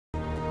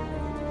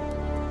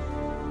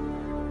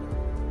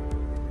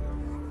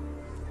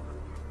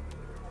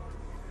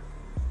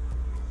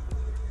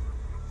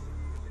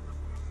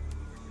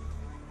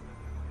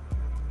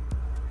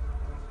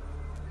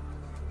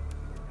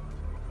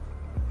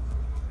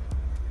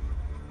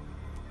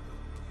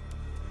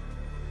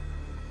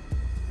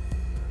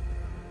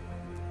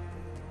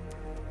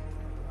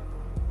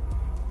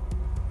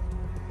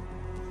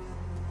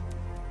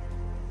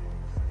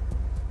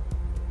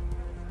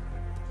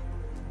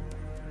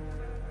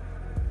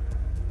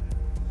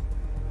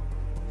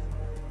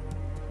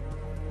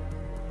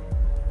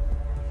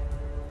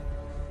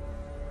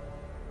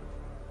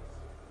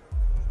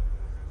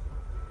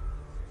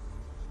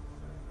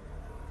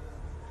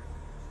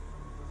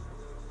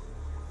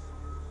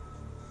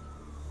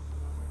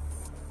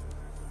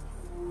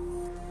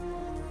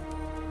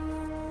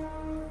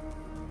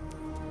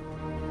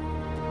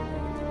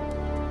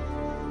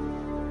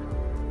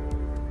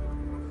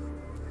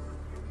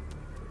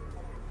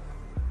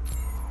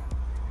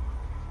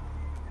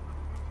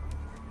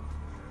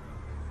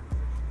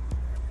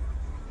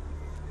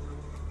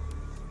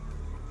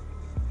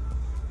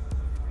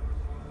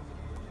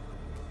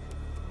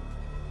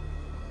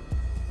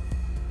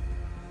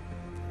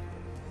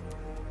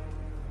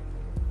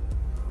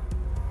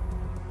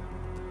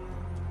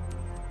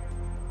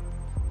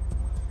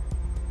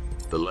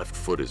The left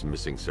foot is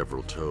missing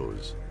several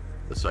toes.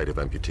 The site of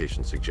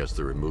amputation suggests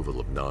the removal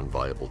of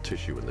non-viable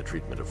tissue in the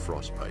treatment of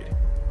frostbite.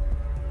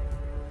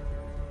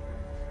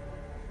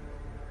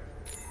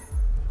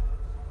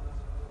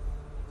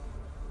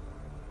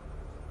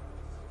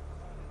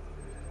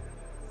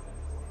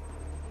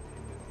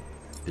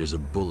 There's a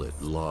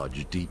bullet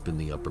lodged deep in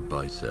the upper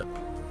bicep.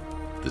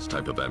 This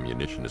type of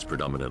ammunition is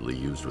predominantly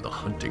used with a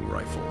hunting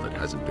rifle that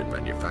hasn't been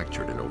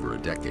manufactured in over a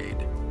decade.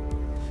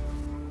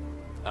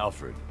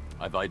 Alfred,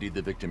 I've ID'd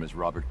the victim as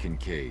Robert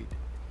Kincaid.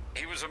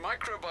 He was a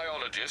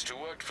microbiologist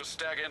who worked for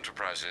Stag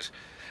Enterprises.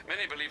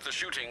 Many believe the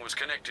shooting was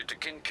connected to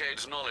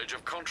Kincaid's knowledge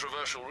of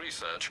controversial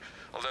research,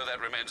 although that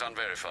remains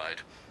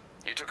unverified.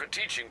 He took a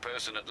teaching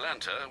post in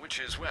Atlanta, which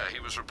is where he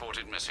was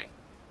reported missing.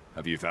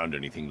 Have you found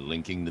anything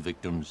linking the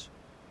victims?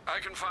 I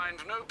can find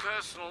no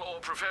personal or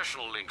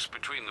professional links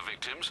between the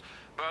victims,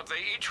 but they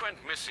each went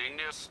missing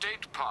near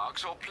state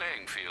parks or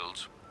playing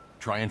fields.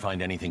 Try and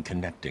find anything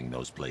connecting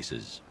those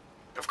places.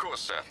 Of course,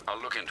 sir.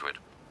 I'll look into it.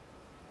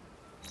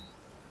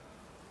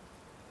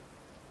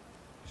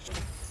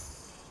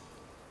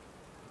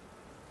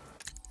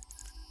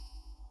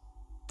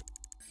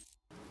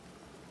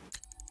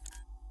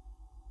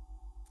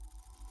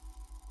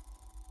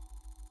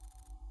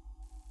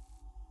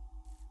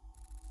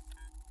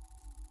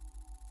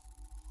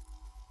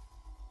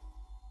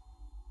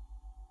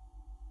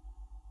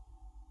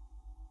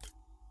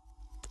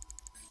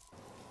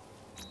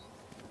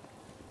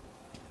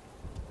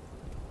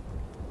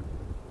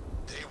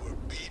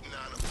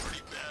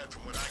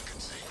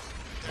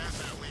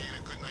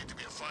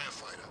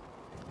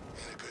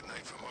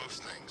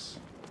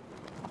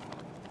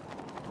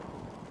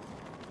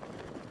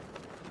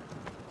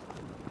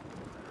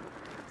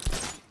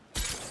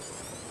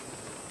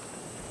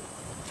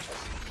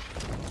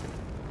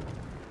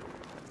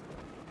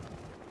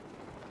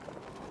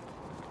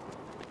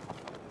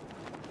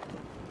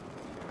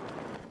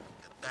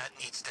 That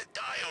needs to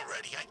die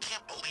already. I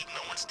can't believe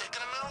no one's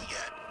taken him out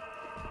yet.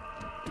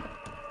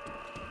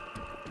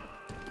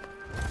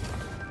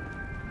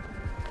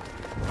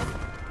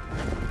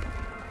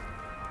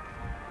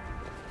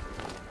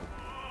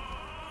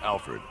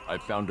 Alfred, I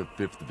found a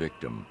fifth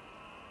victim.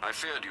 I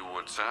feared you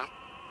would, sir.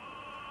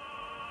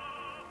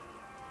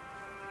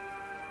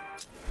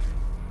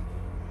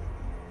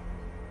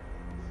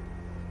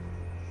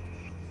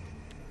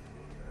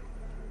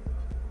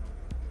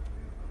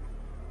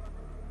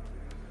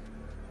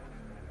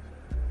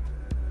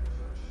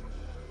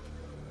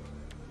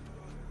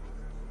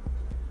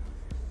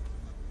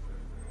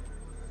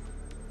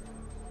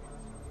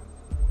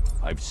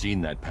 I've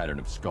seen that pattern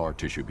of scar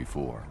tissue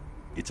before.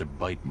 It's a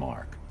bite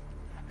mark.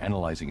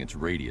 Analyzing its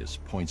radius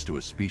points to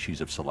a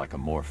species of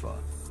Selachomorpha.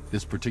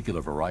 This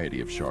particular variety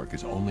of shark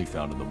is only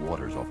found in the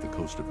waters off the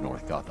coast of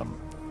North Gotham.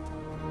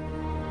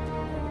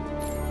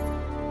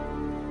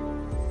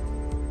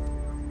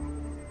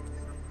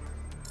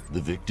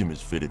 The victim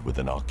is fitted with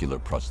an ocular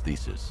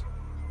prosthesis.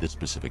 This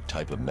specific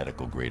type of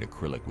medical-grade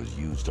acrylic was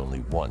used only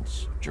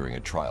once during a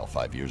trial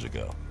 5 years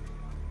ago.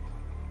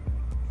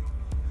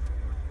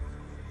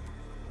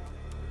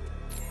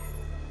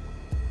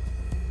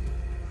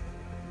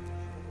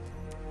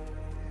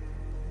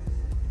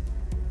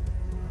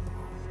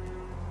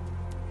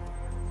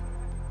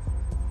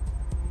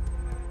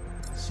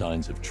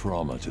 Signs of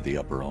trauma to the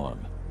upper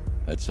arm.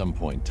 At some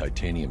point,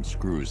 titanium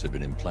screws have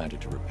been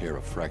implanted to repair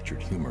a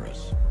fractured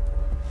humerus.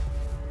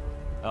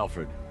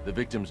 Alfred, the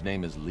victim's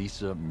name is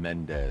Lisa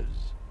Mendez.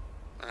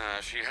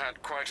 She had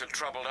quite a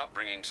troubled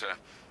upbringing, sir.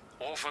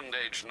 Orphaned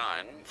age 9,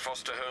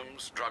 foster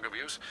homes, drug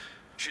abuse.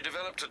 She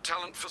developed a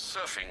talent for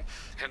surfing,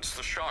 hence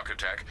the shark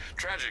attack.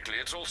 Tragically,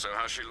 it's also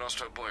how she lost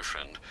her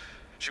boyfriend.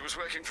 She was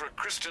working for a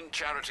Christian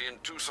charity in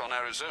Tucson,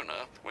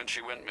 Arizona, when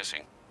she went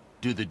missing.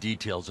 Do the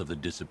details of the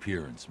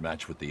disappearance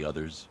match with the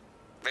others?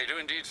 They do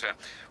indeed, sir.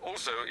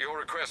 Also, your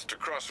request to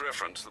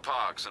cross-reference the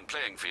parks and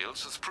playing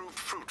fields has proved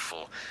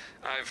fruitful.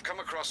 I've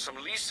come across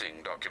some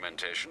leasing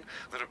documentation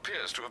that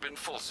appears to have been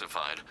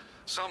falsified.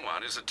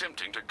 Someone is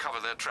attempting to cover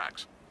their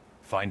tracks.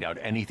 Find out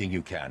anything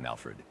you can,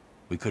 Alfred.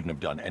 We couldn't have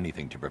done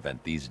anything to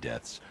prevent these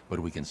deaths, but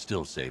we can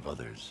still save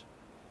others.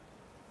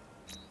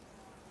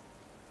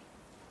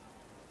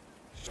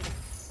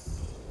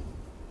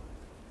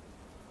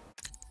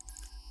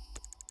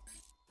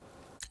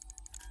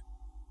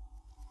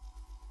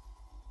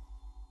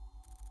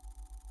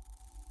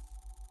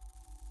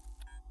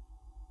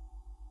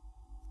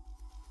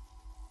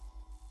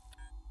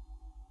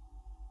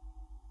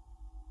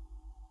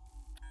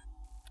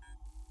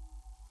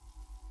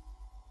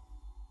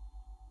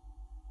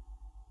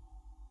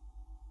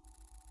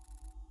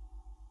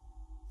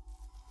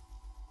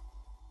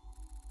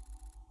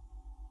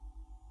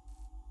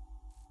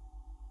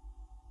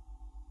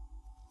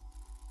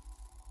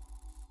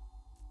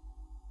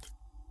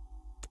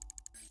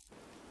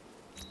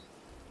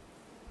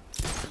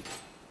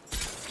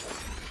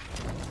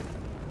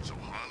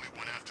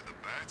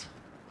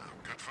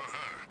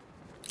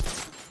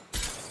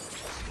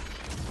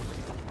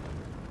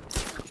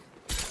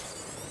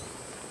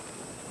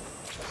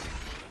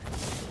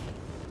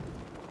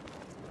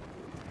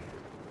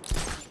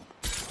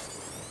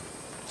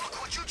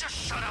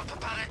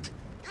 Got it?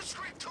 You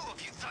screamed too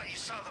if you thought you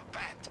saw the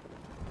bat.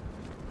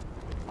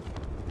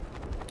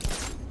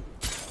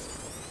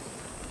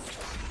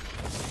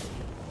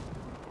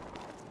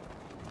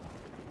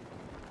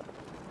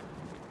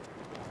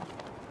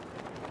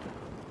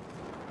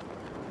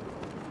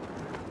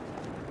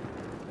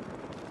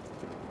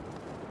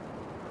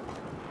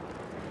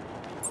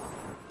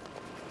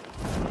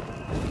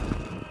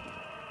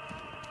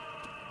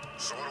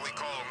 So what do we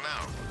call him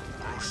now?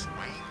 Bruce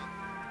Wayne?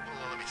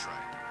 Well, let me try.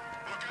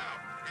 Look out!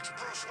 It's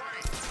Bruce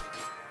Wayne!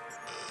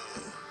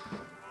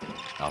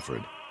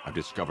 Alfred, I've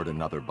discovered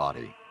another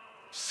body.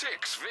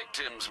 6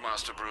 victims,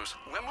 Master Bruce.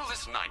 When will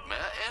this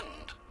nightmare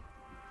end?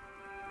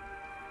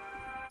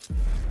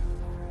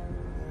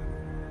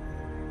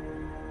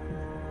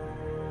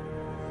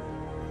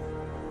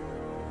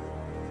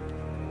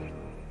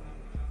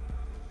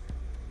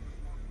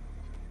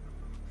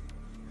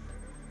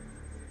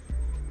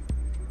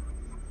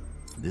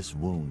 This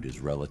wound is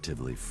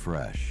relatively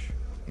fresh,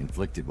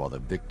 inflicted while the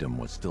victim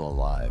was still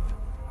alive.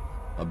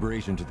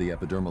 Abrasion to the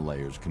epidermal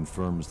layers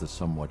confirms the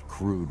somewhat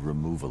crude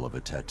removal of a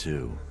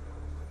tattoo.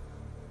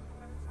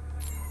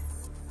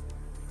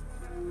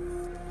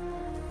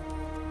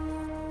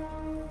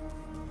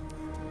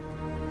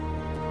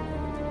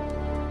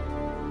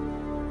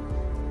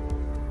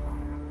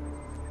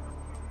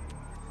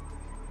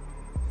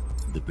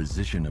 The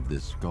position of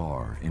this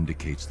scar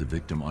indicates the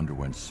victim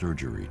underwent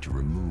surgery to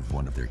remove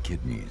one of their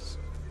kidneys.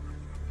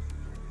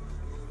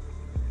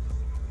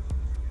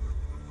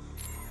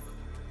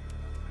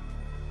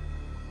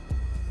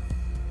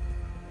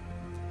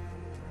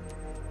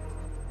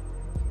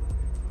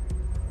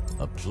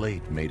 A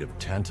plate made of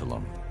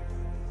tantalum,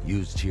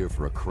 used here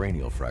for a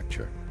cranial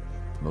fracture,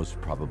 most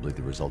probably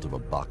the result of a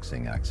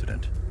boxing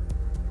accident.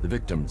 The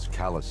victim's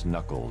calloused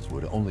knuckles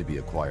would only be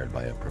acquired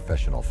by a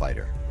professional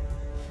fighter.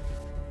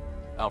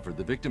 Alfred,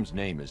 the victim's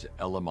name is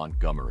Ella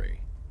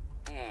Montgomery.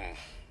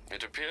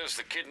 It appears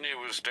the kidney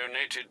was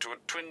donated to a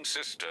twin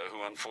sister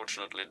who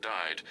unfortunately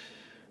died.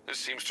 This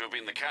seems to have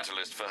been the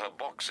catalyst for her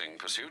boxing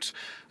pursuits,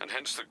 and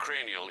hence the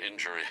cranial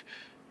injury.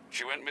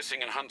 She went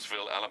missing in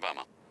Huntsville,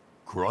 Alabama.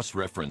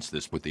 Cross-reference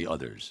this with the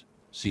others.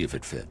 See if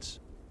it fits.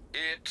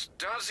 It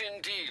does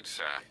indeed,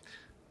 sir.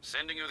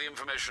 Sending you the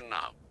information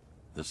now.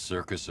 The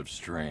Circus of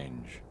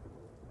Strange.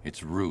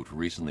 Its route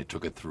recently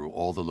took it through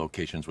all the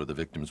locations where the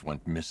victims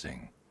went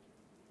missing.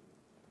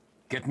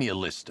 Get me a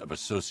list of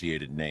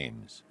associated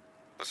names.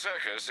 The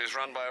circus is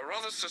run by a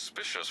rather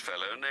suspicious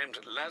fellow named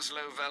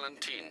Laszlo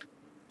Valentin.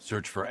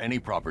 Search for any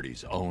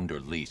properties owned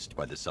or leased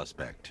by the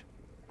suspect.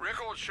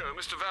 Records show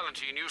Mr.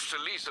 Valentin used to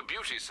lease a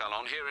beauty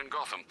salon here in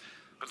Gotham,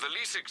 but the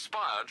lease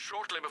expired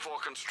shortly before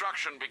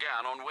construction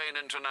began on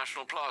Wayne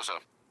International Plaza.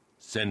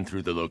 Send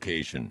through the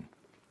location.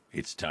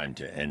 It's time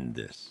to end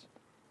this.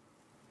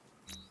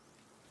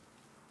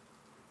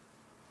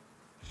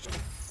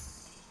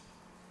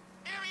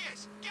 There he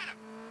is! Get him!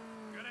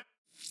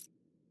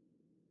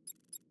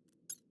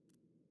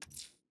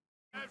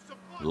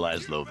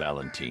 Laszlo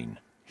Valentin.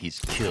 He's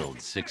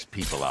killed 6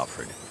 people,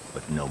 Alfred,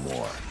 but no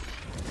more.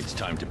 It's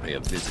time to pay a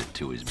visit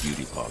to his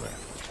beauty parlor.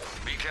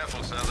 Be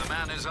careful, sir. The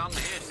man is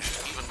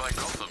unhinged, even by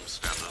Gotham's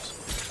standards.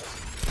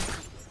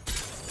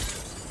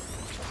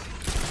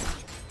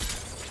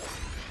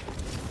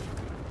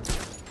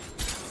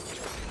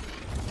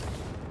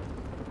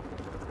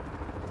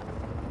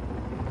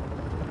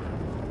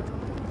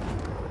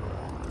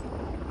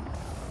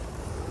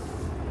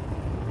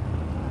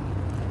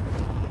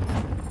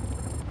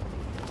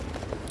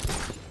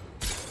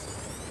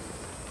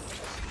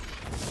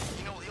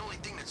 You know, the only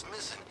thing that's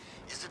missing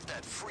is if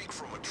that freak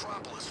from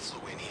Metropolis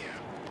flew in here.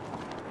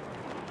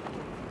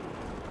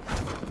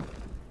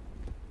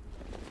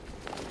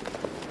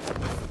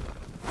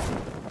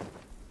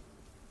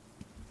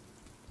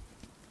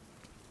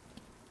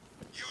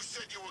 You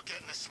said you were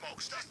getting the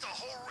smokes. That's the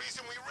whole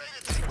reason we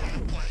raided that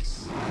damn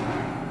place.